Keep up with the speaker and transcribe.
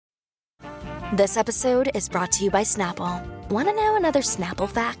This episode is brought to you by Snapple. Want to know another Snapple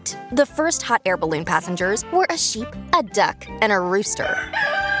fact? The first hot air balloon passengers were a sheep, a duck, and a rooster.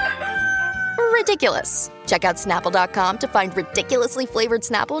 Ridiculous. Check out Snapple.com to find ridiculously flavored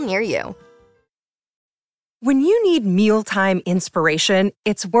Snapple near you. When you need mealtime inspiration,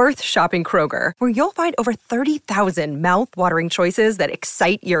 it's worth shopping Kroger, where you'll find over 30,000 mouth-watering choices that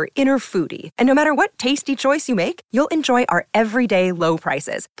excite your inner foodie. And no matter what tasty choice you make, you'll enjoy our everyday low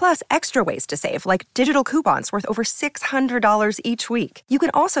prices, plus extra ways to save, like digital coupons worth over $600 each week. You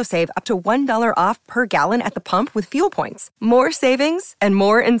can also save up to $1 off per gallon at the pump with fuel points. More savings and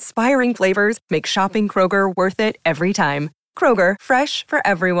more inspiring flavors make shopping Kroger worth it every time. Kroger, fresh for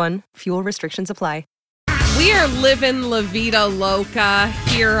everyone. Fuel restrictions apply. We are living La Vida Loca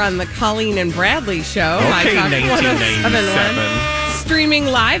here on the Colleen and Bradley Show. Okay, 1997. Streaming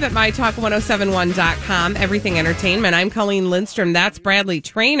live at mytalk1071.com. Everything Entertainment. I'm Colleen Lindstrom. That's Bradley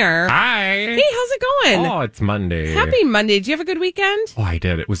Trainer. Hi. Hey, how's it going? Oh, it's Monday. Happy Monday. Did you have a good weekend? Oh, I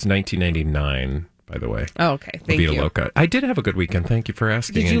did. It was 1999, by the way. Oh, okay. Thank La Vida you. Loca. I did have a good weekend. Thank you for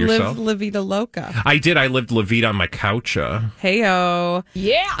asking. Did you and yourself? live La Vida Loca? I did. I lived La Vida on my couch. Heyo.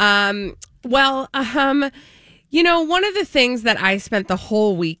 Yeah. You know, one of the things that I spent the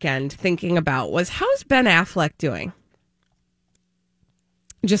whole weekend thinking about was, how's Ben Affleck doing?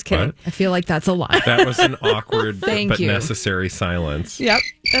 Just kidding. What? I feel like that's a lie. That was an awkward Thank but you. necessary silence. Yep,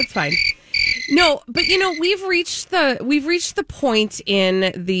 that's fine. No, but you know, we've reached the point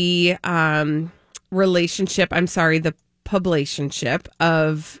in the relationship. I'm sorry, the publicationship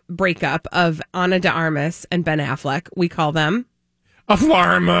of breakup of Ana de Armas and Ben Affleck. We call them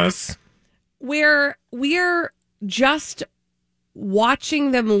Alarmus. where we're just watching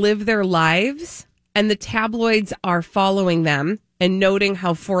them live their lives, and the tabloids are following them and noting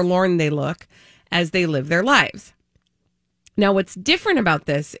how forlorn they look as they live their lives. Now, what's different about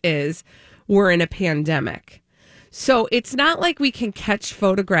this is we're in a pandemic. So it's not like we can catch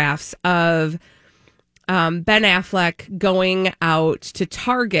photographs of Ben Affleck going out to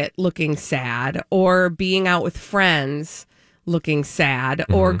Target looking sad, or being out with friends looking sad,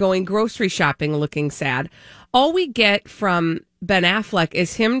 or going grocery shopping looking sad. All we get from Ben Affleck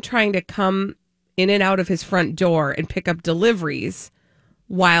is him trying to come in and out of his front door and pick up deliveries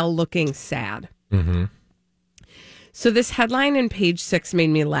while looking sad. Mm-hmm. So this headline in Page 6 made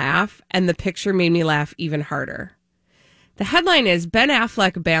me laugh, and the picture made me laugh even harder. The headline is, Ben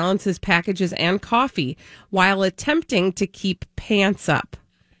Affleck balances packages and coffee while attempting to keep pants up.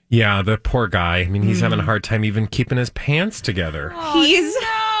 Yeah, the poor guy. I mean, he's having a hard time even keeping his pants together. He's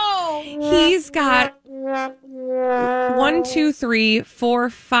got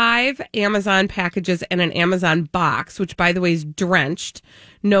 5 Amazon packages and an Amazon box, which, by the way, is drenched,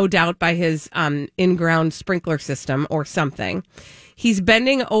 no doubt, by his in-ground sprinkler system or something. He's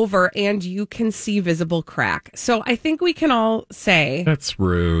bending over, and you can see visible crack. So I think we can all say... That's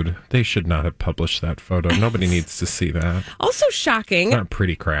rude. They should not have published that photo. Nobody needs to see that. Also shocking. It's not a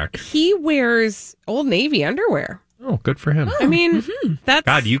pretty crack. He wears Old Navy underwear. Oh, good for him. I mean, that's...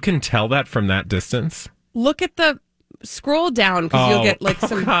 God, you can tell that from that distance? Look at the... Scroll down, because you'll get like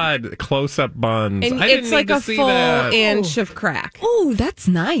some... God, close-up buns. And I didn't it's need like to a see full that. inch of crack. Oh, that's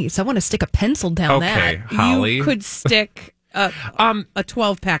nice. I want to stick a pencil down Okay, that. Holly. You could stick a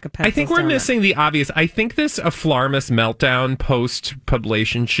 12-pack of pencils. I think we're down missing the obvious. I think this Aflarmus meltdown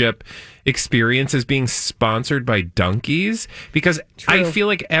post-publicationship experience is being sponsored by Dunkies, because I feel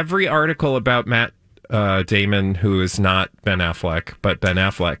like every article about Matt Damon, who is not Ben Affleck, but Ben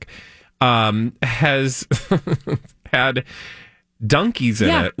Affleck, has had Dunkies in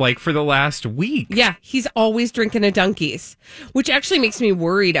it, like, for the last week. Yeah, he's always drinking a Dunkies, which actually makes me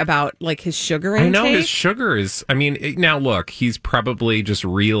worried about, like, his sugar intake. I know his sugar is... I mean, now look, he's probably just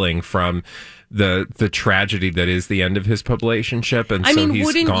reeling from the tragedy that is the end of his publicationship, and I so mean, he's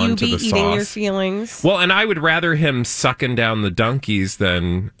wouldn't gone you to be the eating sauce. your feelings? Well, and I would rather him sucking down the Dunkies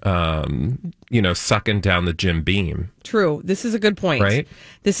than, sucking down the Jim Beam. True. This is a good point. Right?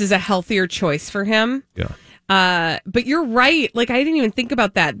 This is a healthier choice for him. Yeah. But you're right. Like, I didn't even think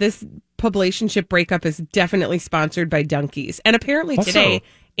about that. This publicationship breakup is definitely sponsored by Dunkies. And apparently today,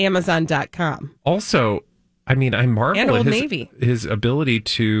 Amazon.com. Also, I mean, I marvel And at Old Navy. his ability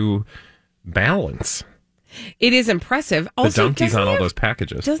to balance It is impressive. the Also, Dunkies on all those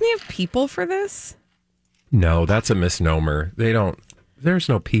packages. Doesn't he have people for this? No, that's a misnomer. There's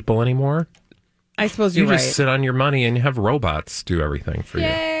no people anymore. I suppose You you're right. just sit on your money and you have robots do everything for you.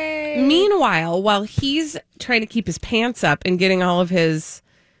 Meanwhile, while he's trying to keep his pants up and getting all of his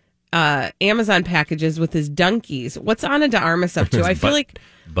Amazon packages with his Dunkies, what's Ana de Armas up to? I feel like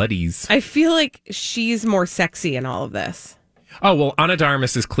buddies. she's more sexy in all of this. Oh, well, Ana de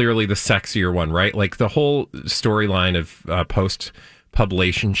Armas is clearly the sexier one, right? Like the whole storyline of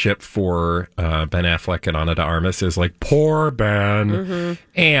post-publicationship for Ben Affleck and Ana de Armas is like, poor Ben. Mm-hmm.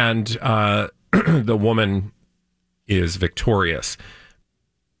 And the woman is victorious.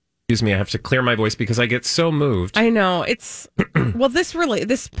 Excuse me, I have to clear my voice because I get so moved. I know. It's, well, this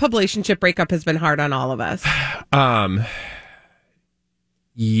publicationship breakup has been hard on all of us.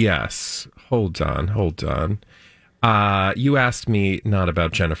 Yes. Hold on. You asked me not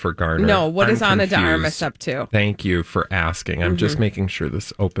about Jennifer Garner. No, what is Ana de Armas up to? Thank you for asking. I'm just making sure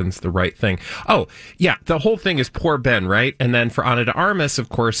this opens the right thing. Oh, yeah, the whole thing is poor Ben, right? And then for Ana de Armas, of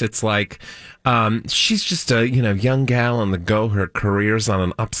course, it's like she's just a young gal on the go. Her career's on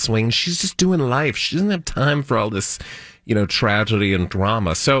an upswing. She's just doing life. She doesn't have time for all this, tragedy and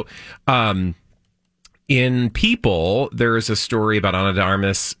drama. So, in People, there is a story about Ana de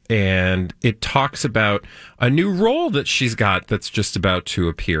Armas, and it talks about a new role that she's got that's just about to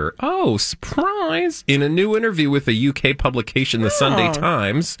appear. Oh, surprise! In a new interview with a UK publication, the Sunday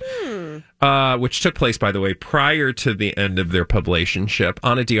Times, which took place, by the way, prior to the end of their publicationship,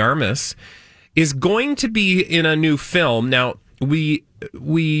 Ana de Armas is going to be in a new film. Now, we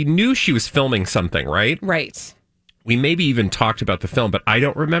knew she was filming something, right? Right. We maybe even talked about the film, but I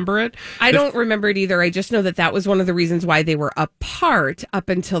don't remember it. I don't remember it either. I just know that was one of the reasons why they were apart up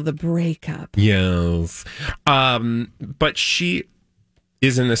until the breakup. Yes. But she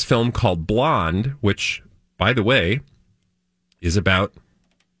is in this film called Blonde, which, by the way, is about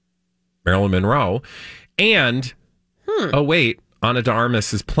Marilyn Monroe. And, oh, wait, Ana de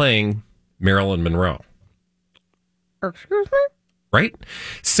Armas is playing Marilyn Monroe. Excuse me? Right?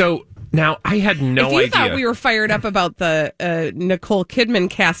 So now I had no idea. If you thought we were fired up about the Nicole Kidman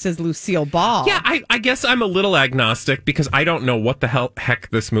cast as Lucille Ball. Yeah, I guess I'm a little agnostic because I don't know what the heck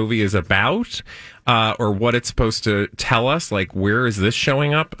this movie is about or what it's supposed to tell us. Like, where is this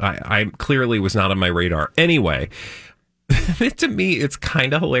showing up? I clearly was not on my radar. Anyway, to me, it's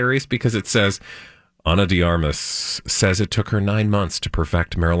kind of hilarious because it says, Ana de Armas says it took her 9 months to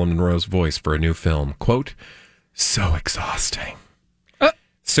perfect Marilyn Monroe's voice for a new film. Quote, so exhausting.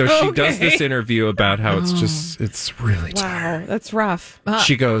 So she does this interview about how it's really tiring. Wow, that's rough.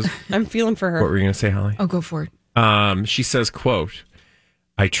 She goes, I'm feeling for her. What were you going to say, Holly? Oh, go for it. She says, quote,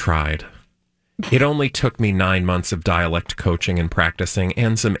 I tried. It only took me 9 months of dialect coaching and practicing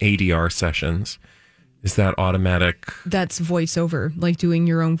and some ADR sessions. Is that automatic? That's voiceover, like doing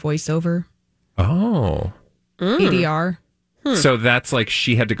your own voiceover. Oh. ADR. So that's like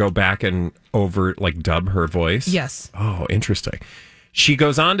she had to go back and dub her voice? Yes. Oh, interesting. She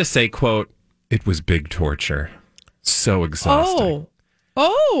goes on to say, quote, it was big torture. So exhausting.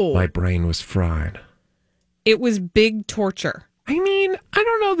 Oh. My brain was fried. It was big torture. I mean, I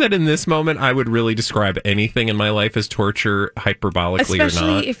don't know that in this moment I would really describe anything in my life as torture hyperbolically or not.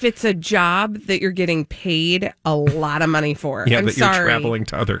 Especially if it's a job that you're getting paid a lot of money for. Yeah, but you're traveling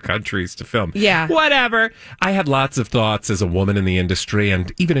to other countries to film. Yeah. Whatever. I had lots of thoughts as a woman in the industry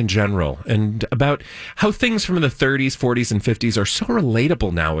and even in general, and about how things from the 30s, 40s, and 50s are so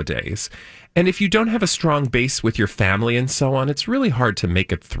relatable nowadays. And if you don't have a strong base with your family and so on, it's really hard to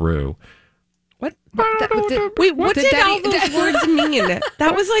make it through. What? Wait, what did all those words mean?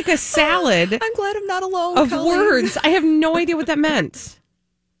 That was like a salad. I'm glad I'm not alone. Of Colleen. words. I have no idea what that meant.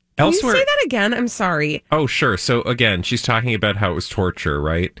 Elsewhere, Can you say that again? I'm sorry. Oh, sure. So again, she's talking about how it was torture,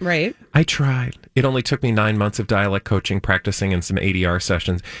 right? Right. I tried. It only took me 9 months of dialect coaching, practicing, and some ADR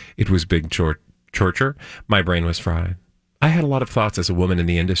sessions. It was big torture. My brain was fried. I had a lot of thoughts as a woman in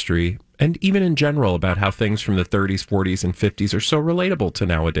the industry, and even in general, about how things from the 30s, 40s, and 50s are so relatable to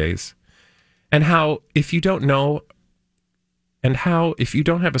nowadays. And how if you don't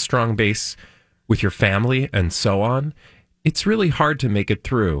have a strong base with your family and so on, it's really hard to make it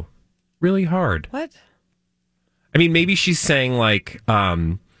through. Really hard. What? I mean, maybe she's saying like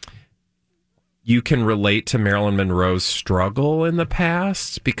you can relate to Marilyn Monroe's struggle in the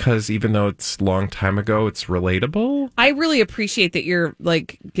past because even though it's a long time ago, it's relatable. I really appreciate that you're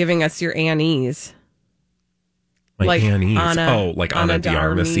like giving us your Annies. Like Annies. Ana de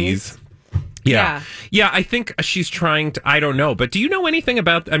Armas. Yeah. I think she's trying to, I don't know, but do you know anything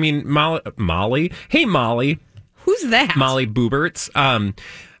about, Molly? Hey, Molly. Who's that? Molly Booberts.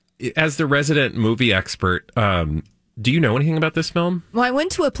 As the resident movie expert, do you know anything about this film? Well, I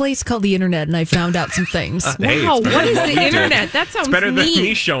went to a place called the Internet and I found out some things. Wow, what is the Internet? That sounds it's better neat. than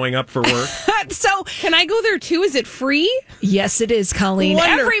me showing up for work. So, can I go there too? Is it free? Yes, it is, Colleen.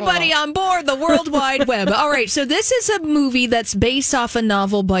 Wonderful. Everybody on board the World Wide Web. All right, so this is a movie that's based off a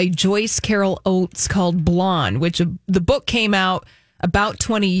novel by Joyce Carol Oates called Blonde, which the book came out about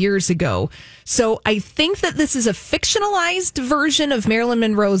 20 years ago. So I think that this is a fictionalized version of Marilyn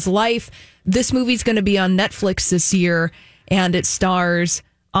Monroe's life. This movie's going to be on Netflix this year, and it stars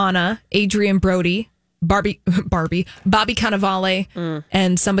Anna, Adrian Brody, Bobby Cannavale,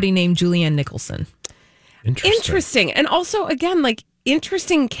 and somebody named Julianne Nicholson. Interesting. And also, again, like,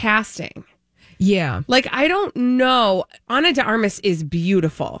 interesting casting. Yeah. Like, I don't know. Ana de Armas is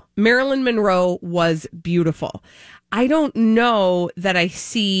beautiful. Marilyn Monroe was beautiful. I don't know that I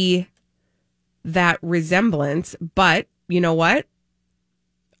see that resemblance, but you know what?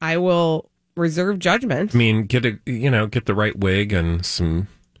 I will reserve judgment. I mean, get the right wig and some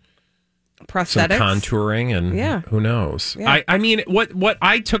prosthetics, some contouring, and who knows? Yeah. I mean, what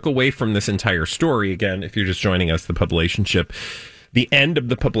I took away from this entire story, again, if you're just joining us, the publicationship, the end of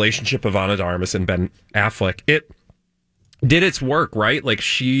the publicationship of Ana de Armas and Ben Affleck, it did its work, right? Like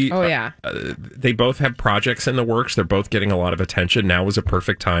they both have projects in the works. They're both getting a lot of attention. Now is a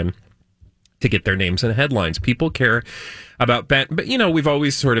perfect time to get their names in headlines. People care about Ben, but we've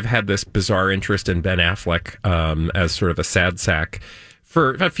always sort of had this bizarre interest in Ben Affleck as sort of a sad sack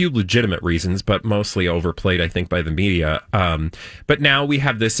for a few legitimate reasons, but mostly overplayed, I think, by the media. But now we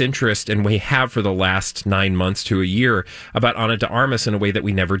have this interest, and we have for the last 9 months to a year, about Ana de Armas in a way that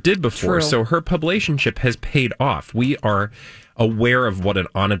we never did before. True. So her publicationship has paid off. We are aware of what an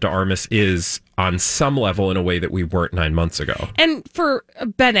Ana de Armas is on some level in a way that we weren't 9 months ago. And for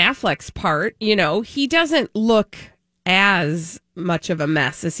Ben Affleck's part, he doesn't look as much of a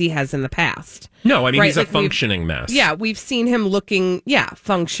mess as he has in the past. No, I mean, right? He's a functioning mess. Yeah, we've seen him looking,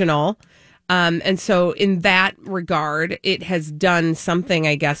 functional. And so in that regard, it has done something,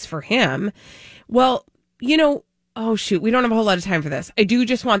 I guess, for him. Well, oh, shoot, we don't have a whole lot of time for this. I do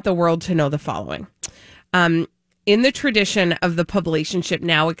just want the world to know the following. In the tradition of the publicationship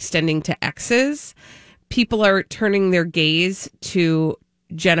now extending to exes, people are turning their gaze to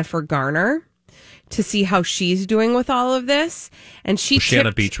Jennifer Garner to see how she's doing with all of this. And was she on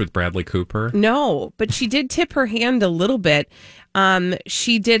a beach with Bradley Cooper? No, but she did tip her hand a little bit.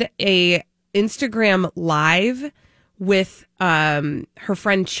 She did a Instagram live with her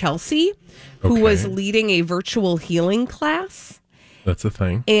friend Chelsea, who was leading a virtual healing class. That's a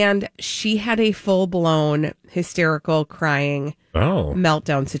thing. And she had a full-blown hysterical crying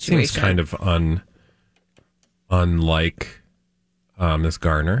meltdown situation. Seems kind of unlike Ms.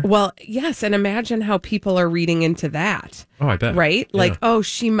 Garner. Well, yes, and imagine how people are reading into that. Oh, I bet. Right? Yeah. Like,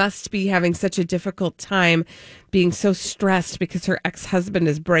 she must be having such a difficult time being so stressed because her ex-husband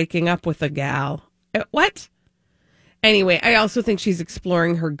is breaking up with a gal. What? Anyway, I also think she's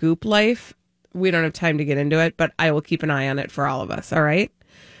exploring her Goop life. We don't have time to get into it, but I will keep an eye on it for all of us, all right?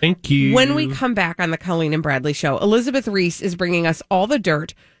 Thank you. When we come back on the Colleen and Bradley Show, Elizabeth Reese is bringing us all the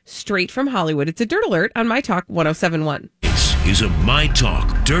dirt straight from Hollywood. It's a Dirt Alert on My Talk 107.1. This is a My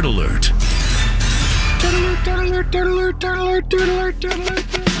Talk Dirt Alert. Dirt Alert, Dirt Alert, Dirt Alert, Dirt Alert, Dirt Alert, Dirt Alert.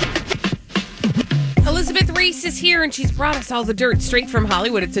 Elizabeth Reese is here, and she's brought us all the dirt straight from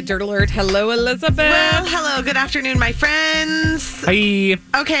Hollywood. It's a Dirt Alert. Hello, Elizabeth. Well, hello. Good afternoon, my friends. Hi.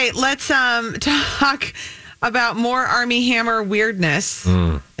 Okay, let's talk about more Armie Hammer weirdness.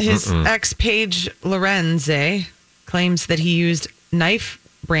 His ex, Paige Lorenze, claims that he used knife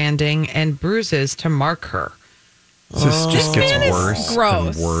branding and bruises to mark her. This just gets worse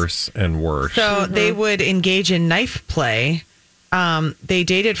gross. And worse and worse. So they would engage in knife play. They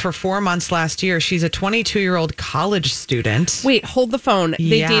dated for 4 months last year. She's a 22-year-old college student. Wait, hold the phone.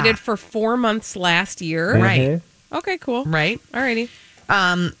 They dated for 4 months last year? Right. Okay, cool. Right. Alrighty.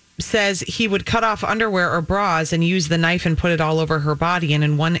 Says he would cut off underwear or bras and use the knife and put it all over her body. And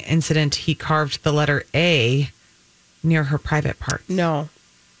in one incident, he carved the letter A near her private parts. No.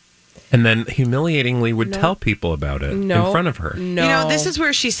 And then humiliatingly would tell people about it in front of her. No. This is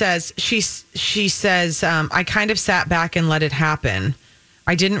where she says, she says, I kind of sat back and let it happen.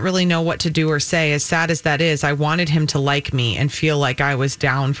 I didn't really know what to do or say. As sad as that is, I wanted him to like me and feel like I was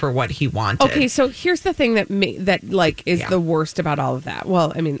down for what he wanted. Okay, so here's the thing that is the worst about all of that.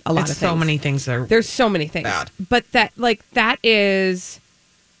 Well, I mean, a lot of things. So many things are. There's so many things, bad. But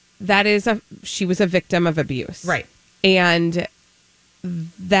she was a victim of abuse, right? And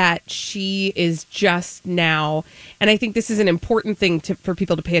that she is just now, and I think this is an important thing for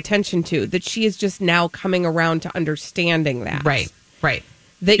people to pay attention to, that she is just now coming around to understanding that. Right.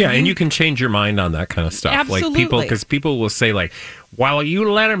 And you can change your mind on that kind of stuff. Absolutely. Because people will say, like, well,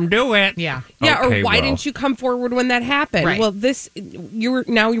 you let him do it. Yeah. Or why didn't you come forward when that happened? Right. Well,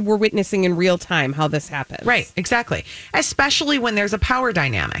 we're witnessing in real time how this happens. Right, exactly. Especially when there's a power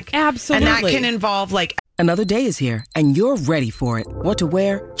dynamic. Absolutely. And that can involve, like... Another day is here, and you're ready for it. What to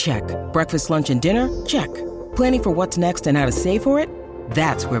wear? Check. Breakfast, lunch, and dinner? Check. Planning for what's next and how to save for it?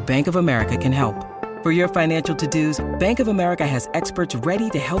 That's where Bank of America can help. For your financial to-dos, Bank of America has experts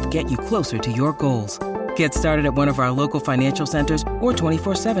ready to help get you closer to your goals. Get started at one of our local financial centers or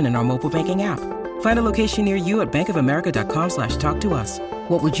 24/7 in our mobile banking app. Find a location near you at bankofamerica.com/talktous.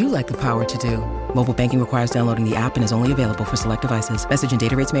 What would you like the power to do? Mobile banking requires downloading the app and is only available for select devices. Message and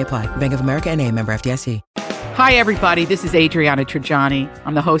data rates may apply. Bank of America N.A., member FDIC. Hi, everybody. This is Adriana Trajani.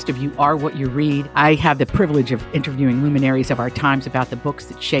 I'm the host of You Are What You Read. I have the privilege of interviewing luminaries of our times about the books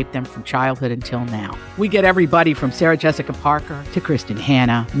that shaped them from childhood until now. We get everybody from Sarah Jessica Parker to Kristen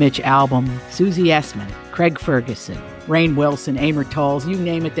Hanna, Mitch Albom, Susie Essman, Craig Ferguson, Rainn Wilson, Amor Tolls, you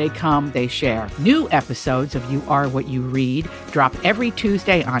name it, they come, they share. New episodes of You Are What You Read drop every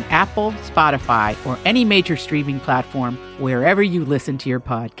Tuesday on Apple, Spotify, or any major streaming platform wherever you listen to your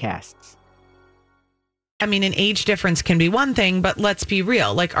podcasts. I mean, an age difference can be one thing, but let's be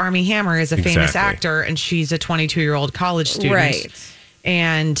real. Like Armie Hammer is a famous actor, and she's a 22-year-old college student. Right.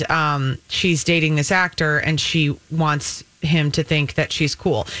 And she's dating this actor, and she wants him to think that she's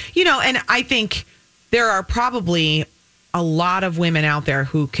cool. You know, and I think there are probably a lot of women out there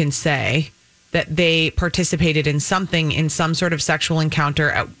who can say that they participated in something, in some sort of sexual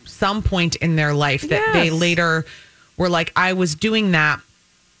encounter at some point in their life that they later were like, I was doing that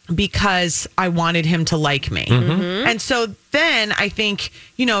because I wanted him to like me. Mm-hmm. And so then I think,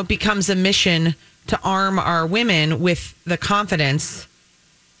 you know, it becomes a mission to arm our women with the confidence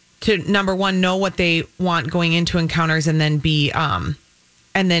to, number one, know what they want going into encounters, and then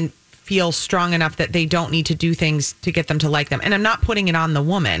and then feel strong enough that they don't need to do things to get them to like them. And I'm not putting it on the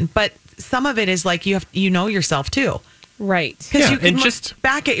woman, but some of it is like you know yourself too. Right. Because you can look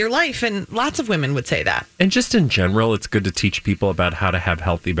back at your life, and lots of women would say that. And just in general, it's good to teach people about how to have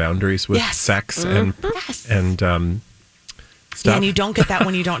healthy boundaries with sex and stuff. Yeah, and you don't get that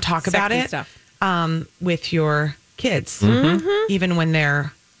when you don't talk about it with your kids, even when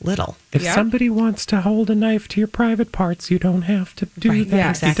they're little. If somebody wants to hold a knife to your private parts, you don't have to do that. Yeah,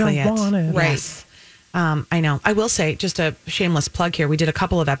 exactly. You don't want it. Right. Yes. I know. I will say, just a shameless plug here, we did a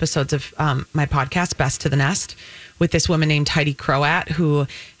couple of episodes of my podcast, Best to the Nest, with this woman named Heidi Croat, who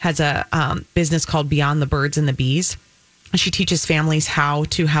has a business called Beyond the Birds and the Bees. She teaches families how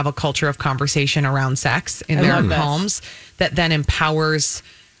to have a culture of conversation around sex in their homes that then empowers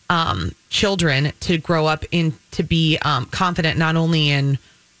children to grow up to be confident not only in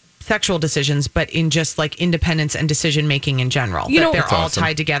sexual decisions, but in just like independence and decision making in general. You know, they're all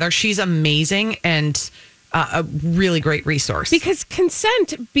tied together. She's amazing and a really great resource. Because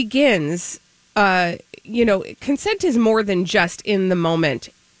consent begins, consent is more than just in the moment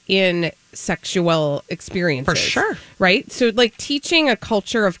in sexual experiences. For sure. Right? So like teaching a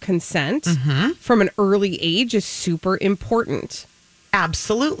culture of consent from an early age is super important.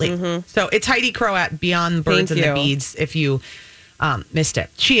 Absolutely. So it's Heidi Croat, Beyond Birds and the Bees, if you missed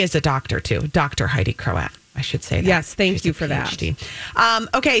it. She is a doctor too. Dr. Heidi Croat, I should say that. Yes, thank you for PhD. That.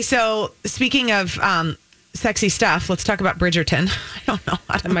 Okay, so speaking of sexy stuff, let's talk about Bridgerton. I don't know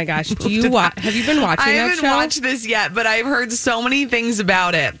how to. Oh my gosh, have you been watching that show? I haven't watched this yet, but I've heard so many things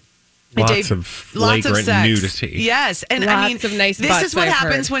about it. Lots of flagrant nudity. Yes. And lots of nice this butts, is what I've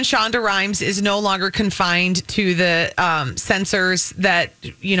happens heard. when Shonda Rhimes is no longer confined to the censors that,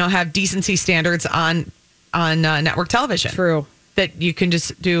 have decency standards on network television. True. That you can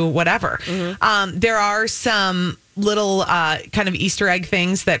just do whatever. There are some little kind of Easter egg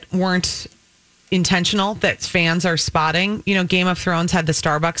things that weren't intentional that fans are spotting. Game of Thrones had the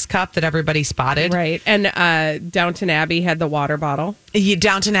Starbucks cup that everybody spotted. Right. And Downton Abbey had the water bottle.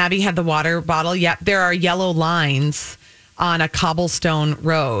 Downton Abbey had the water bottle. Yep. There are yellow lines on a cobblestone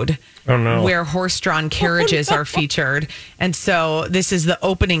road where horse-drawn carriages are featured. And so this is the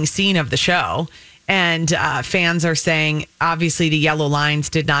opening scene of the show. And fans are saying, obviously, the yellow lines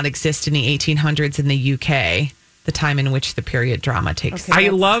did not exist in the 1800s in the UK, the time in which the period drama takes place. I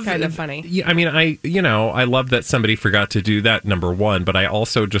love kind of funny. I mean, I love that somebody forgot to do that, number one, but I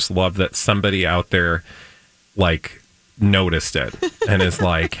also just love that somebody out there, noticed it and is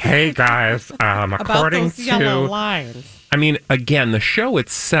like, hey, guys, according those yellow lines. I mean, again, the show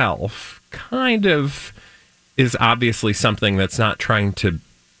itself kind of is obviously something that's not trying to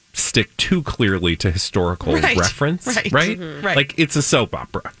stick too clearly to historical reference, right? Like it's a soap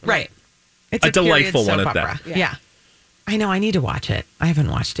opera, right? It's a delightful one at that. Yeah. I know. I need to watch it. I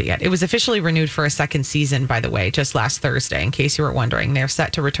haven't watched it yet. It was officially renewed for a second season, by the way, just last Thursday. In case you were wondering, they're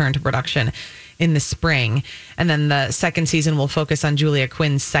set to return to production in the spring, and then the second season will focus on Julia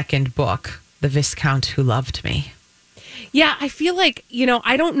Quinn's second book, The Viscount Who Loved Me. Yeah, I feel like,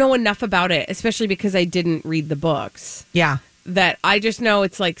 I don't know enough about it, especially because I didn't read the books. Yeah. that I just know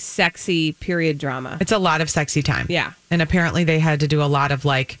it's like sexy period drama. It's a lot of sexy time. Yeah. And apparently they had to do a lot of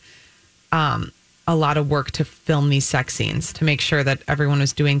a lot of work to film these sex scenes to make sure that everyone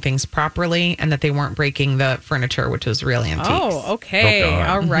was doing things properly and that they weren't breaking the furniture, which was really antiques. Oh, okay.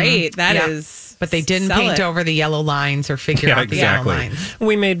 All right. That is. But they didn't paint over the yellow lines or figure out the yellow lines.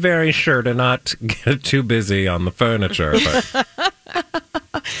 We made very sure to not get too busy on the furniture. But.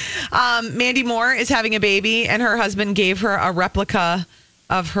 Mandy Moore is having a baby, and her husband gave her a replica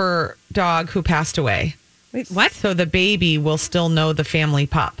of her dog who passed away. Wait, what? So the baby will still know the family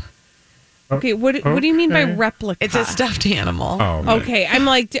pup. Okay, what do you mean by replica? It's a stuffed animal. Oh, okay, I'm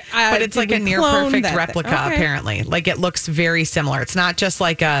like, but it's like a near perfect replica. Okay. Apparently, like it looks very similar. It's not just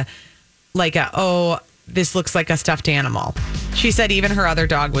like a this looks like a stuffed animal. She said even her other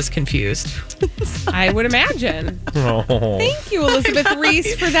dog was confused. I would imagine. Oh. Thank you, Elizabeth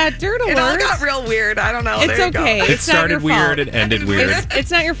Reese, for that dirt alert. It all got real weird. I don't know. It's okay. It started weird. It ended weird.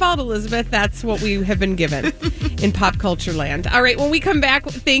 It's not your fault, Elizabeth. That's what we have been given in pop culture land. All right, when we come back,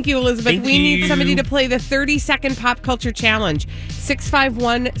 thank you, Elizabeth. We need somebody to play the 30-second pop culture challenge.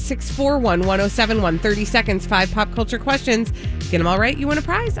 651-641-1071. 30 seconds, 5 pop culture questions. Get them all right, you win a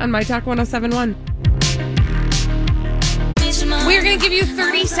prize on My Talk 1071. We're going to give you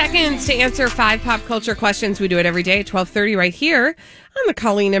 30 seconds to answer 5 pop culture questions. We do it every day at 12:30 right here on the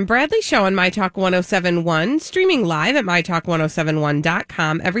Colleen and Bradley Show on My Talk 1071, streaming live at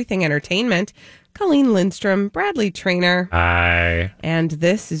mytalk1071.com. Everything Entertainment. Colleen Lindstrom, Bradley Trainer. Hi. And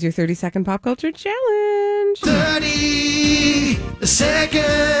this is your 30-second pop culture challenge. 30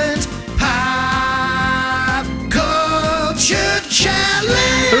 second pop culture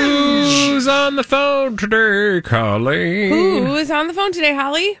challenge. Who's on the phone today, Colleen? Who is on the phone today,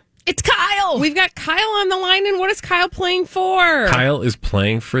 Holly? It's Kyle. We've got Kyle on the line, and what is Kyle playing for? Kyle is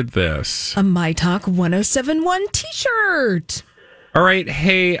playing for this. A My Talk 1071 t-shirt. All right.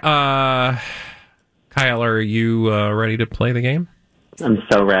 Hey, Kyle, are you ready to play the game? I'm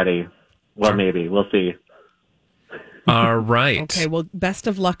so ready. Well, maybe. We'll see. All right. Okay, well, best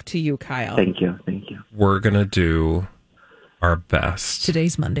of luck to you, Kyle. Thank you. Thank you. We're going to do our best.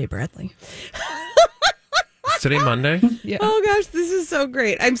 Today's Monday, Bradley. Is today Monday? Yeah. Oh, gosh, this is so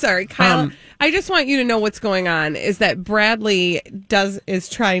great. I'm sorry, Kyle. I just want you to know what's going on is that Bradley is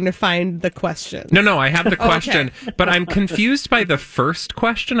trying to find the question. No, I have the question, but I'm confused by the first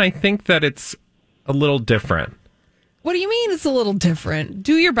question. I think that it's a little different. What do you mean it's a little different?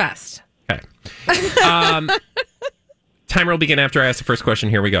 Do your best. Okay. Timer will begin after I ask the first question.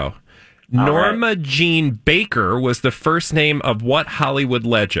 Here we go. All Norma right. Jean Baker was the first name of what Hollywood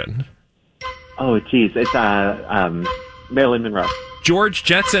legend? Oh, geez. It's Marilyn Monroe. George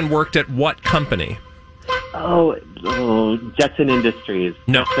Jetson worked at what company? Oh, Jetson Industries.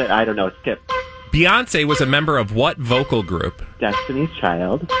 No. I don't know. Skip. Beyonce was a member of what vocal group? Destiny's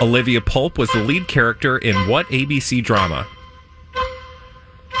Child. Olivia Pope was the lead character in what ABC drama?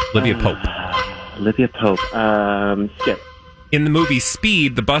 Olivia Pope. Olivia Pope. Skip. In the movie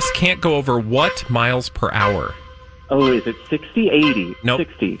Speed, the bus can't go over what miles per hour? Oh, is it 60, 80? Nope.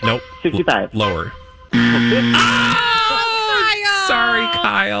 60. Nope. 65. Lower. Kyle! Sorry,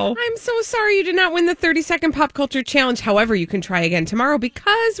 Kyle. I'm so sorry you did not win the 30-second pop culture challenge. However, you can try again tomorrow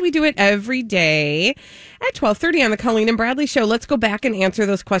because we do it every day at 12:30 on the Colleen and Bradley Show. Let's go back and answer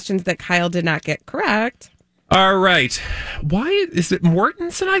those questions that Kyle did not get correct. All right. Why is it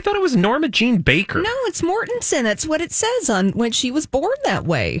Mortensen? I thought it was Norma Jean Baker. No, it's Mortensen. That's what it says on when she was born that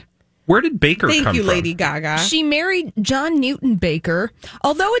way. Where did Baker come from? Thank you, Lady Gaga. She married John Newton Baker,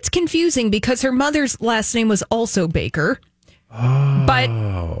 although it's confusing because her mother's last name was also Baker. Oh. But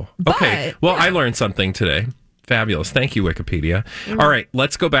okay. Well, yeah. I learned something today. Fabulous. Thank you, Wikipedia. All right,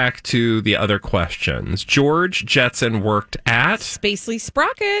 let's go back to the other questions. George Jetson worked at Spacely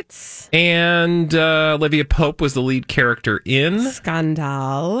Sprockets. And Olivia Pope was the lead character in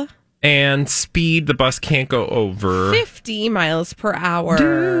Scandal. And Speed, the bus can't go over 50 miles per hour.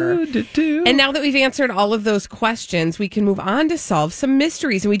 And now that we've answered all of those questions, we can move on to solve some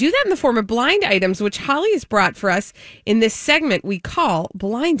mysteries. And we do that in the form of blind items, which Holly has brought for us in this segment we call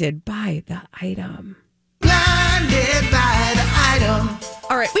Blinded by the Item. Blinded by the item.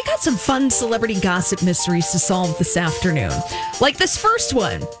 All right, we got some fun celebrity gossip mysteries to solve this afternoon. Like this first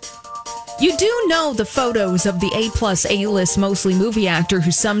one. You do know the photos of the A-plus A-list mostly movie actor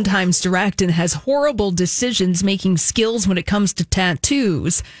who sometimes directs and has horrible decisions-making skills when it comes to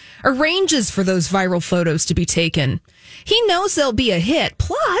tattoos, arranges for those viral photos to be taken. He knows they'll be a hit,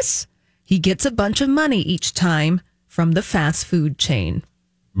 plus he gets a bunch of money each time from the fast food chain.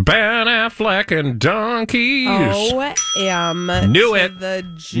 Ben Affleck and donkeys. Knew it.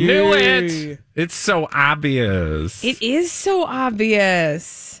 Knew it. It's so obvious. It is so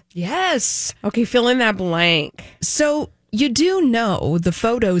obvious. Yes. Okay, fill in that blank. So you do know the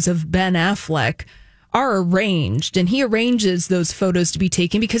photos of Ben Affleck are arranged, and he arranges those photos to be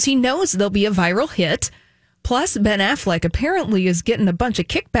taken because he knows they'll be a viral hit. Plus, Ben Affleck apparently is getting a bunch of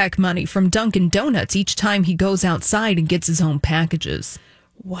kickback money from Dunkin' Donuts each time he goes outside and gets his own packages.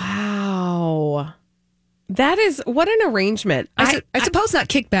 Wow. That is, what an arrangement. I suppose not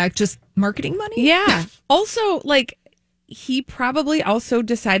kickback, just marketing money? Yeah. Also, like, he probably also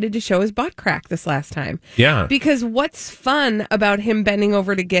decided to show his butt crack this last time. Yeah. Because what's fun about him bending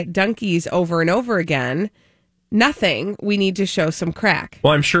over to get donkeys over and over again? Nothing. We need to show some crack.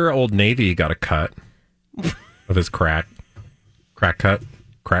 Well, I'm sure Old Navy got a cut of his crack. Crack cut.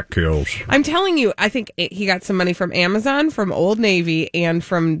 Crack kills. I'm telling you, I think he got some money from Amazon, from Old Navy, and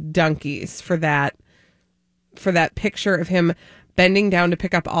from donkeys for that picture of him bending down to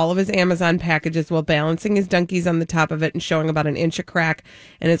pick up all of his Amazon packages while balancing his donkeys on the top of it and showing about an inch of crack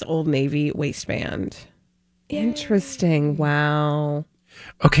in his Old Navy waistband. Interesting. Wow.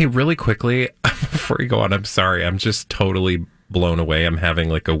 Okay, really quickly, before you go on, I'm sorry. I'm just totally blown away. I'm having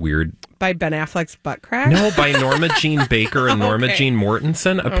like a weird... By Ben Affleck's butt crack? No, by Norma Jean Baker and Norma Jean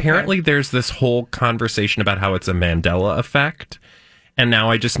Mortensen. Apparently, there's this whole conversation about how it's a Mandela effect. And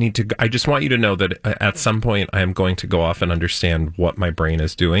now I just want you to know that at some point I am going to go off and understand what my brain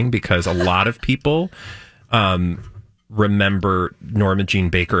is doing, because a lot of people remember Norma Jean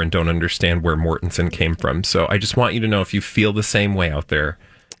Baker and don't understand where Mortensen came from. So I just want you to know, if you feel the same way out there,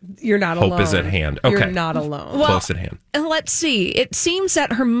 you're not alone. Hope is at hand. Okay. You're not alone. Well, close at hand. And let's see. It seems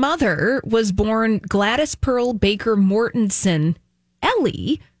that her mother was born Gladys Pearl Baker Mortensen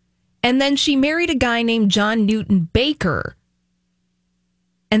Ellie, and then she married a guy named John Newton Baker.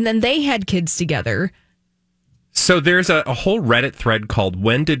 And then they had kids together. So there's a whole Reddit thread called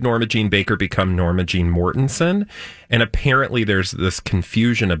 "When Did Norma Jean Baker Become Norma Jean Mortensen?" And apparently there's this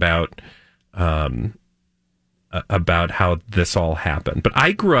confusion about how this all happened. But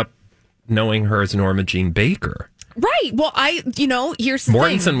I grew up knowing her as Norma Jean Baker. Right. Well, here's the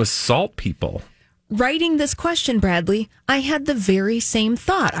Mortensen thing. was Salt People. Writing this question, Bradley, I had the very same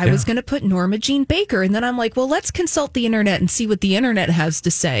thought. I was going to put Norma Jean Baker, and then I'm like, well, let's consult the internet and see what the internet has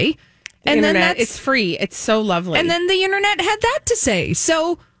to say. Internet, it's free. It's so lovely. And then the internet had that to say.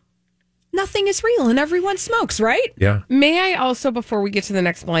 So nothing is real and everyone smokes, right? Yeah. May I also, before we get to the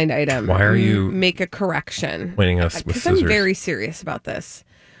next blind item, why are you make a correction? Pointing us with Because scissors. I'm very serious about this.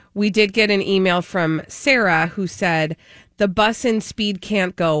 We did get an email from Sarah who said the bus in speed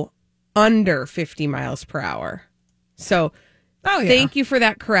can't go under 50 miles per hour. So thank you for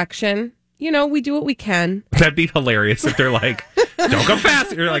that correction. You know, we do what we can. That'd be hilarious if they're like, don't go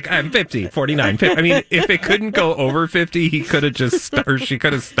fast. You're like, I'm 50, 49, 50. I mean, if it couldn't go over 50, he could have she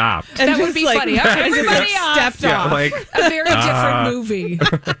could have stopped. And that would be funny. Everybody stepped off. Like, a very different movie.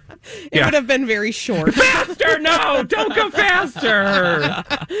 It would have been very short. Faster! No, don't go faster.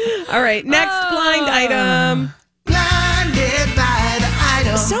 All right, next blind item. Blinded by the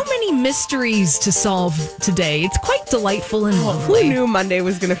item. So many mysteries to solve today. It's quite delightful and lovely. Who knew Monday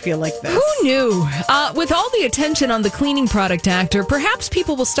was going to feel like this? Who knew? With all the attention on the cleaning product actor, perhaps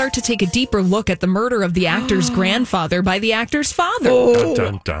people will start to take a deeper look at the murder of the actor's grandfather by the actor's father. Oh, dun,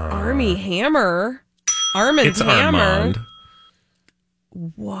 dun, dun. Armie Hammer. Armand's It's Hammer. Armand.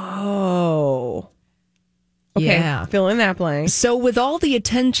 Whoa. Okay, Yeah. fill in that blank. So with all the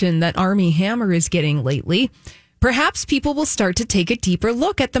attention that Armie Hammer is getting lately, perhaps people will start to take a deeper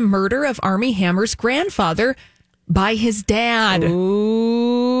look at the murder of Armie Hammer's grandfather by his dad. Ooh.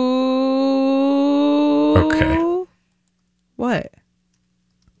 Okay. What?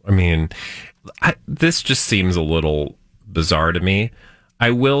 I mean, this just seems a little bizarre to me.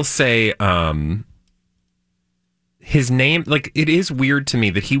 I will say, his name, like, it is weird to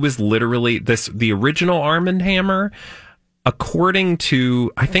me that he was literally the original Armand Hammer, according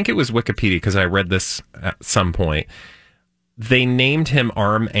to, I think it was Wikipedia, because I read this at some point. They named him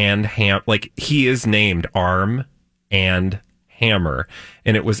Arm and Ham, like, he is named Arm and Hammer,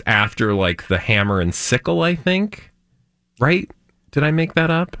 and it was after, like, the hammer and sickle, I think, right? Did I make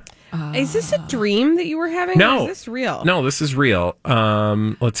that up? Is this a dream that you were having? No. Or is this real? No, this is real.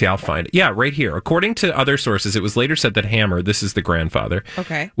 Let's see, I'll find it. Yeah, right here. According to other sources, it was later said that Hammer, this is the grandfather,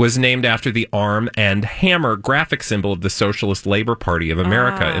 was named after the arm and hammer graphic symbol of the Socialist Labor Party of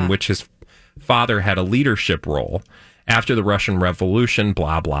America, in which his father had a leadership role. After the Russian Revolution,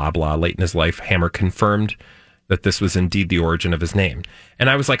 blah, blah, blah, late in his life, Hammer confirmed that this was indeed the origin of his name. And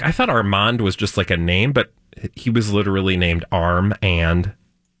I was like, I thought Armand was just like a name, but he was literally named Arm and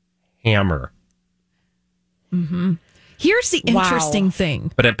Hammer. Here's the interesting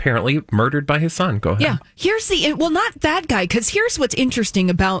thing. But apparently murdered by his son. Go ahead. Yeah. Not that guy, because here's what's interesting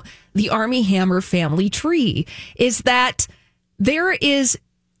about the Armie Hammer family tree is that there is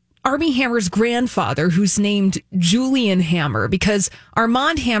Armie Hammer's grandfather, who's named Julian Hammer, because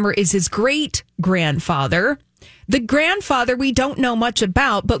Armand Hammer is his great grandfather. The grandfather we don't know much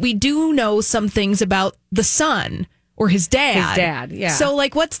about, but we do know some things about the son or his dad. His dad, yeah. So,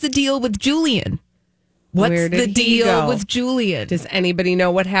 what's the deal with Julian? What's the deal with Julian? Does anybody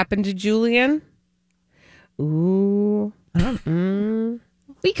know what happened to Julian? Ooh. I don't know.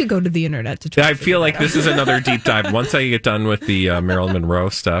 We could go to the internet to try. I feel like this is another deep dive. Once I get done with the Marilyn Monroe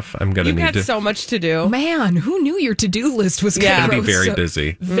stuff, I'm going to need to. You've got so much to do. Man, who knew your to-do list was going to be very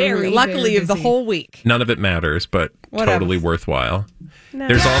busy. Luckily, of the whole week. None of it matters, but totally worthwhile. No.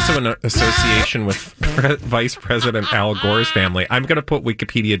 There's also an association with Vice President Al Gore's family. I'm going to put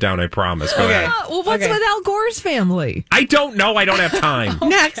Wikipedia down, I promise. Go ahead. Well, what's with Al Gore's family? I don't know. I don't have time.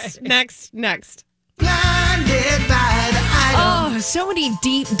 Next. Blinded by the item. Oh, so many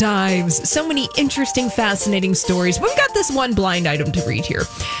deep dives, so many interesting, fascinating stories. We've got this one blind item to read here.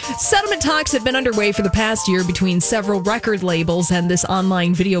 Settlement talks have been underway for the past year between several record labels and this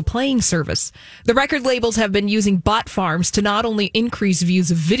online video playing service. The record labels have been using bot farms to not only increase views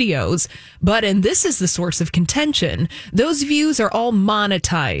of videos, but, and this is the source of contention, those views are all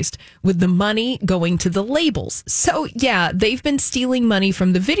monetized, with the money going to the labels. So, yeah, they've been stealing money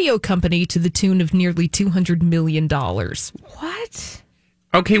from the video company to the tune of nearly $200 million. What?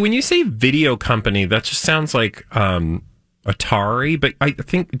 Okay, when you say video company, that just sounds like Atari, but I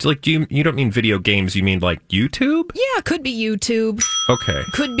think you don't mean video games, you mean like YouTube? Yeah, could be YouTube. Okay.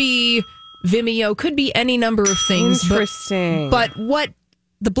 Could be Vimeo, could be any number of things. Interesting. But what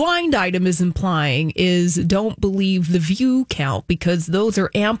the blind item is implying is don't believe the view count because those are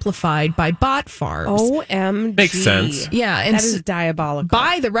amplified by bot farms. OMG. Makes sense. Yeah. And that is diabolical.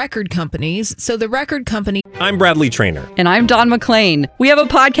 By the record companies. So the record company. I'm Bradley Trainer. And I'm Don McClain. We have a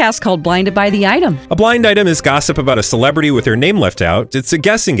podcast called Blinded by the Item. A blind item is gossip about a celebrity with their name left out. It's a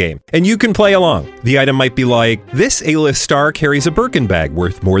guessing game, and you can play along. The item might be like, this A-list star carries a Birkin bag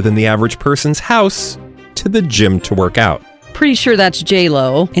worth more than the average person's house to the gym to work out. Pretty sure that's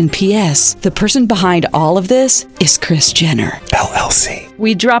J-Lo. And P.S. the person behind all of this is Kris Jenner, LLC.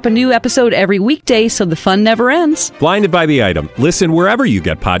 We drop a new episode every weekday so the fun never ends. Blinded by the Item. Listen wherever you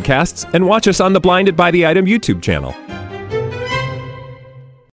get podcasts and watch us on the Blinded by the Item YouTube channel.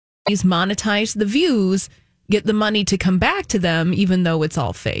 These monetize the views, get the money to come back to them, even though it's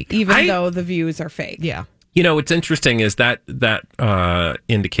all fake. Even though the views are fake. Yeah. You know, what's interesting is that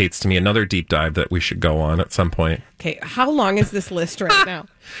indicates to me another deep dive that we should go on at some point. Okay, how long is this list right now?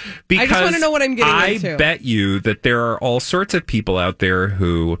 Because I just want to know what I'm getting into. I bet you that there are all sorts of people out there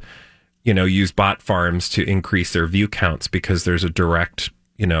who, use bot farms to increase their view counts because there's a direct,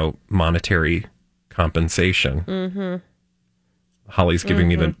 monetary compensation. Mm-hmm. Holly's giving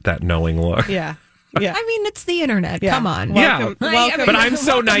me that knowing look. Yeah. Yeah. I mean, it's the internet. Yeah. Come on. Welcome, but I'm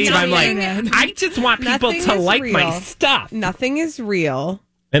so naive. I'm like, I just want people to like my stuff. Nothing is real.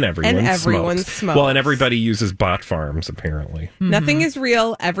 And everyone smokes. Well, and everybody uses bot farms, apparently. Mm-hmm. Nothing is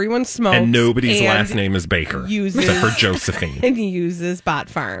real. Everyone smokes. And nobody's last name is Baker. Except for Josephine. And uses bot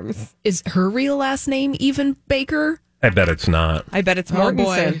farms. Is her real last name even Baker? I bet it's not. I bet it's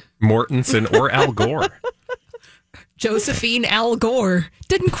Mortensen. Mortensen or Al Gore. Josephine Al Gore.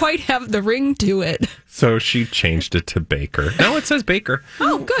 Didn't quite have the ring to it. So she changed it to Baker. No, it says Baker.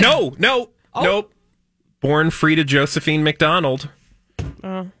 Oh, good. Nope. Born Frida Josephine McDonald.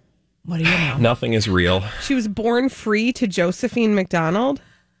 What do you know? Nothing is real. She was born free to Josephine McDonald?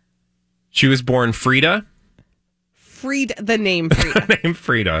 She was born Frida? The name Frida. Name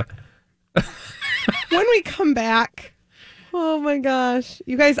Frida. When we come back... Oh my gosh.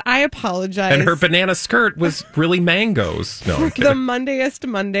 You guys, I apologize. And her banana skirt was really mangoes. No, I'm kidding. The Mondayest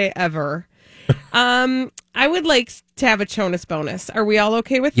Monday ever. I would like to have a Jonas bonus. Are we all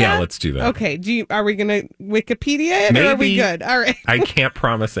okay with that? Yeah, let's do that. Okay. Are we going to Wikipedia it? Maybe. Or are we good? All right. I can't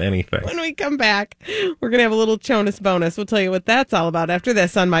promise anything. When we come back, we're going to have a little Jonas bonus. We'll tell you what that's all about after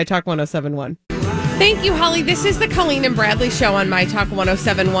this on My Talk 1071. Thank you, Holly. This is the Colleen and Bradley Show on My Talk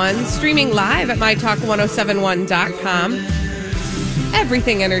 1071, streaming live at mytalk1071.com.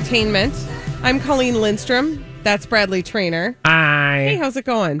 Everything Entertainment. I'm Colleen Lindstrom. That's Bradley Trainer. Hi. Hey, how's it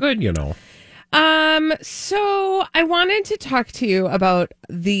going? Good, So I wanted to talk to you about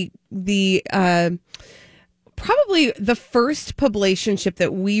the probably the first publicationship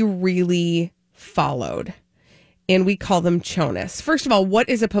that we really followed. and we call them CHONUS. First of all, what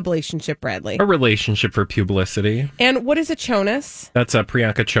is a publicationship, Bradley? A relationship for publicity. And what is a CHONUS? That's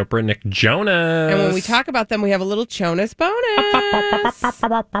Priyanka Chopra, Nick Jonas. And when we talk about them, we have a little CHONUS bonus.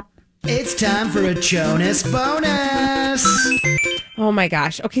 It's time for a CHONUS bonus. Oh my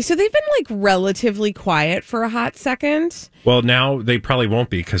gosh. Okay, so they've been like relatively quiet for a hot second. Well, now they probably won't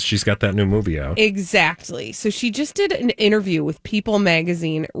be because she's got that new movie out. Exactly. So she just did an interview with People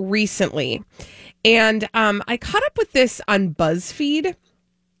magazine recently. And I caught up with this on BuzzFeed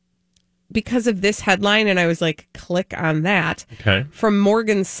because of this headline, and I was like, click on that. Okay. From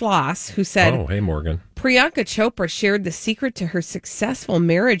Morgan Sloss, who said, "Oh, hey, Morgan. Priyanka Chopra shared the secret to her successful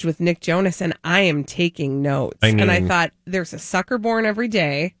marriage with Nick Jonas, and I am taking notes." And I thought, there's a sucker born every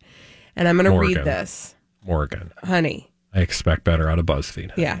day, and I'm going to read this. Morgan. Honey. I expect better out of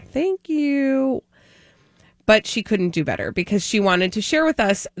BuzzFeed. Yeah, thank you. But she couldn't do better because she wanted to share with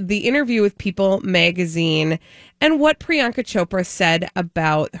us the interview with People magazine and what Priyanka Chopra said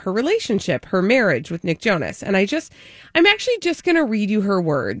about her relationship, her marriage with Nick Jonas. And I'm actually just going to read you her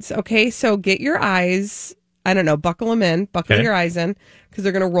words. Okay, so get your eyes, buckle them in, your eyes in, because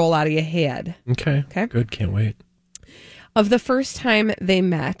they're going to roll out of your head. Okay. Good. Can't wait. Of the first time they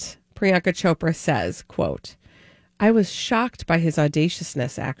met, Priyanka Chopra says, quote, "I was shocked by his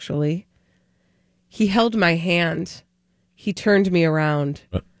audaciousness, actually. He held my hand. He turned me around.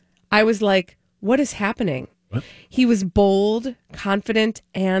 What? I was like, what is happening? What? He was bold, confident,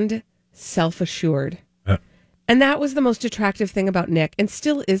 and self-assured. And that was the most attractive thing about Nick, and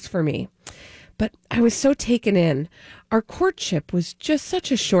still is for me. But I was so taken in. Our courtship was just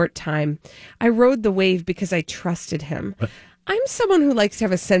such a short time. I rode the wave because I trusted him. What? I'm someone who likes to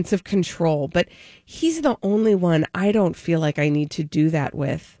have a sense of control, but he's the only one I don't feel like I need to do that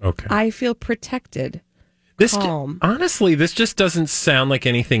with. Okay. I feel protected, calm." Honestly, this just doesn't sound like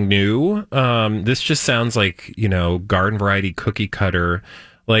anything new. This just sounds like, garden variety cookie cutter.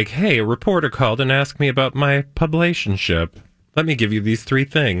 Like, hey, a reporter called and asked me about my publicationship. Let me give you these 3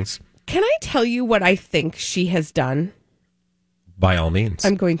 things. Can I tell you what I think she has done? By all means.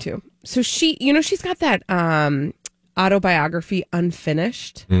 I'm going to. So she's got that autobiography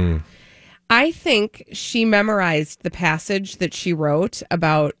Unfinished. I think she memorized the passage that she wrote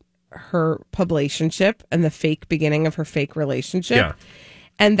about her publicationship and the fake beginning of her fake relationship. Yeah.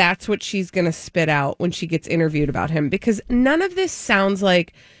 And that's what she's going to spit out when she gets interviewed about him, because none of this sounds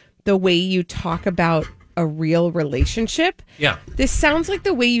like the way you talk about a real relationship. Yeah. This sounds like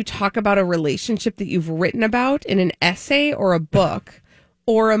the way you talk about a relationship that you've written about in an essay or a book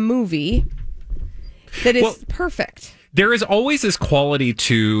or a movie that is perfect. There is always this quality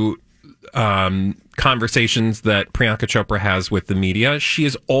to conversations that Priyanka Chopra has with the media. She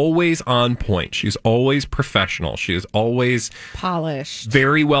is always on point. She's always professional. She is always polished,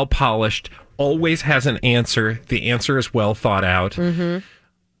 very well polished, always has an answer. The answer is well thought out. And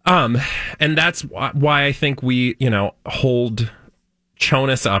that's why I think we, hold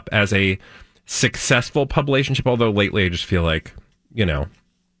CHONUS up as a successful publicationship, although lately I just feel like,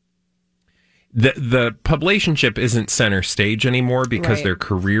 the publicationship isn't center stage anymore because their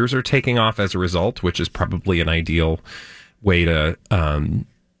careers are taking off as a result, which is probably an ideal way to,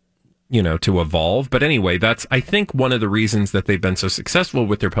 to evolve. But anyway, that's, I think, one of the reasons that they've been so successful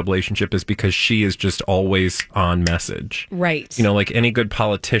with their publicationship is because she is just always on message. Right. Like any good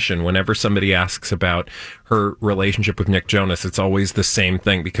politician, whenever somebody asks about her relationship with Nick Jonas, it's always the same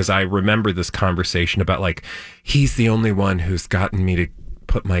thing, because I remember this conversation about, like, he's the only one who's gotten me to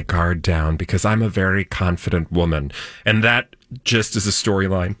put my guard down because I'm a very confident woman. And that just is a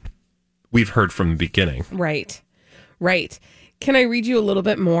storyline we've heard from the beginning. Right. Can I read you a little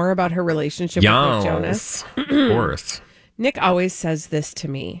bit more about her relationship with Nick Jonas? Of course. Nick always says this to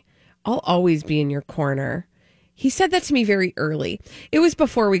me: "I'll always be in your corner." He said that to me very early. It was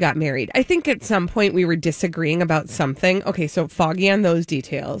before we got married. I think at some point we were disagreeing about something. Okay, so foggy on those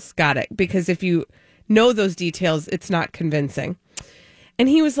details. Got it. Because if you know those details, it's not convincing. And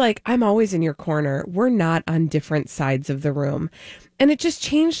he was like, "I'm always in your corner. We're not on different sides of the room." And it just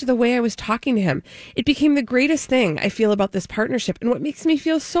changed the way I was talking to him. It became the greatest thing I feel about this partnership, and what makes me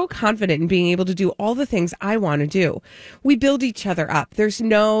feel so confident in being able to do all the things I want to do. We build each other up. There's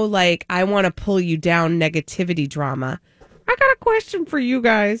no, like, I want to pull you down negativity drama. I got a question for you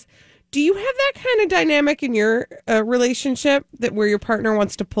guys. Do you have that kind of dynamic in your relationship, that where your partner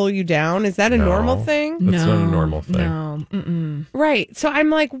wants to pull you down? Is that a normal thing? That's not a normal thing. No. Mm-mm. Right. So I'm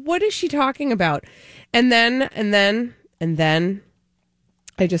like, what is she talking about? And then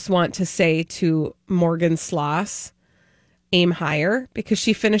I just want to say to Morgan Sloss, aim higher, because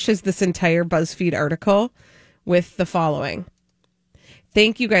she finishes this entire BuzzFeed article with the following.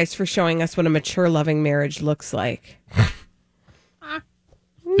 Thank you guys for showing us what a mature, loving marriage looks like.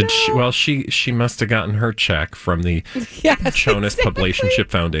 She must have gotten her check from the Jonas Publicationship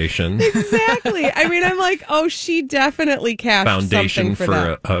Foundation. Exactly. I mean, I'm like, oh, she definitely cashed Foundation something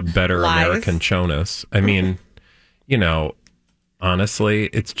for a better Lies. American Jonas. I mean, you know, honestly,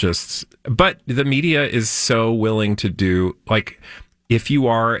 it's just. But the media is so willing to do, like, if you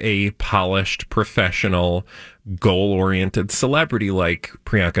are a polished, professional, goal-oriented celebrity like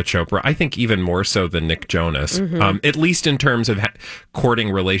Priyanka Chopra, I think even more so than Nick Jonas, at least in terms of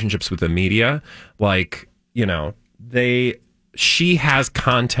courting relationships with the media, like, you know, she has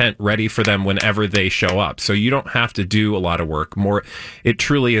content ready for them whenever they show up. So you don't have to do a lot of work. It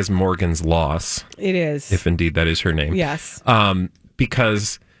truly is Morgan's loss. It is. If indeed that is her name. Yes.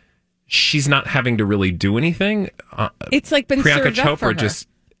 Because she's not having to really do anything. It's like been Priyanka served up for her. Chopra just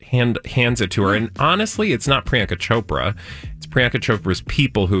hands it to her. And honestly, it's not Priyanka Chopra. It's Priyanka Chopra's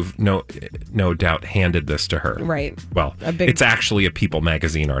people who've no doubt handed this to her. Right. Well, it's actually a People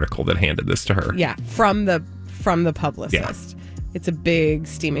magazine article that handed this to her. Yeah, from the publicist. Yeah. It's a big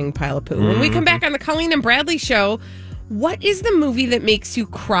steaming pile of poo. When we come back on the Colleen and Bradley show, what is the movie that makes you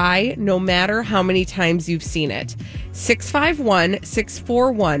cry no matter how many times you've seen it?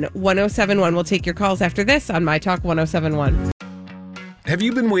 651-641-1071. We'll take your calls after this on My Talk 1071. Have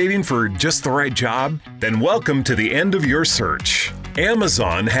you been waiting for just the right job? Then welcome to the end of your search.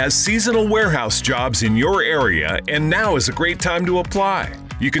 Amazon has seasonal warehouse jobs in your area, and now is a great time to apply.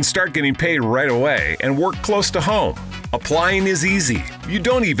 You can start getting paid right away and work close to home. Applying is easy. You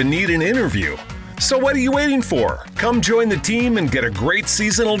don't even need an interview. So what are you waiting for? Come join the team and get a great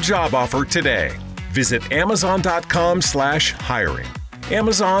seasonal job offer today. Visit Amazon.com/hiring.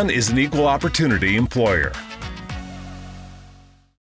 Amazon is an equal opportunity employer.